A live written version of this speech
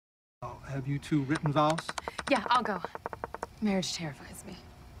Have you two written vows? Yeah, I'll go. Marriage terrifies me.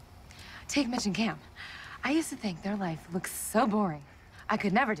 Take Mitch and Cam. I used to think their life looks so boring. I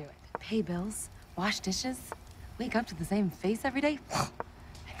could never do it. Pay bills, wash dishes, wake up to the same face every day. I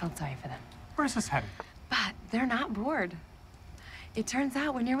felt sorry for them. Where's this headed? But they're not bored. It turns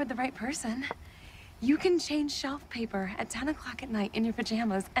out when you're with the right person, you can change shelf paper at 10 o'clock at night in your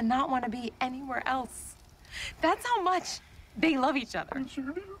pajamas and not want to be anywhere else. That's how much they love each other. I sure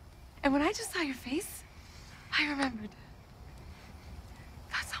do. And when I just saw your face, I remembered.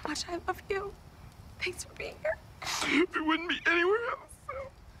 That's how much I love you. Thanks for being here. We wouldn't be anywhere else.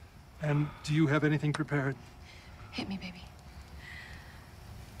 And do you have anything prepared? Hit me, baby.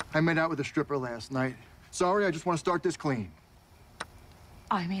 I made out with a stripper last night. Sorry, I just want to start this clean.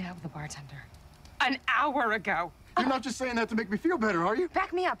 I made out with a bartender an hour ago. You're not just saying that to make me feel better, are you?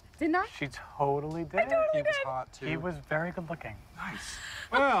 Back me up, didn't I? She totally did. He was hot, too. He was very good looking. Nice.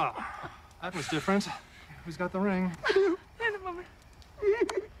 Well, that was different. Who's got the ring? I do. In a moment.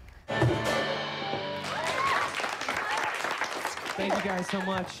 Thank you guys so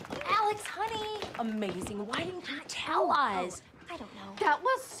much. Alex, honey. Amazing. Why didn't you tell us? I don't know. That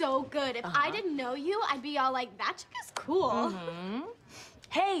was so good. If I didn't know you, I'd be all like, that chick is cool.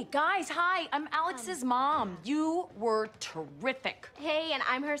 Hey, guys, hi. I'm Alex's mom. You were terrific. Hey, and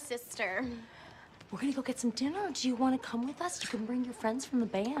I'm her sister. We're gonna go get some dinner. Do you want to come with us? You can bring your friends from the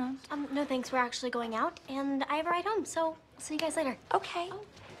band. No thanks, we're actually going out, and I have a ride home, so I'll see you guys later. Okay.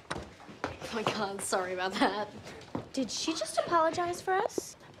 Oh my God, sorry about that. Did she just apologize for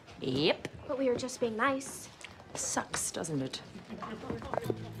us? Yep. But we were just being nice. Sucks, doesn't it?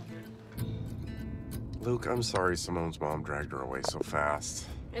 Luke, I'm sorry Simone's mom dragged her away so fast.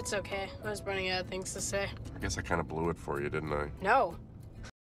 It's okay. I was running out of things to say. I guess I kind of blew it for you, didn't I? No,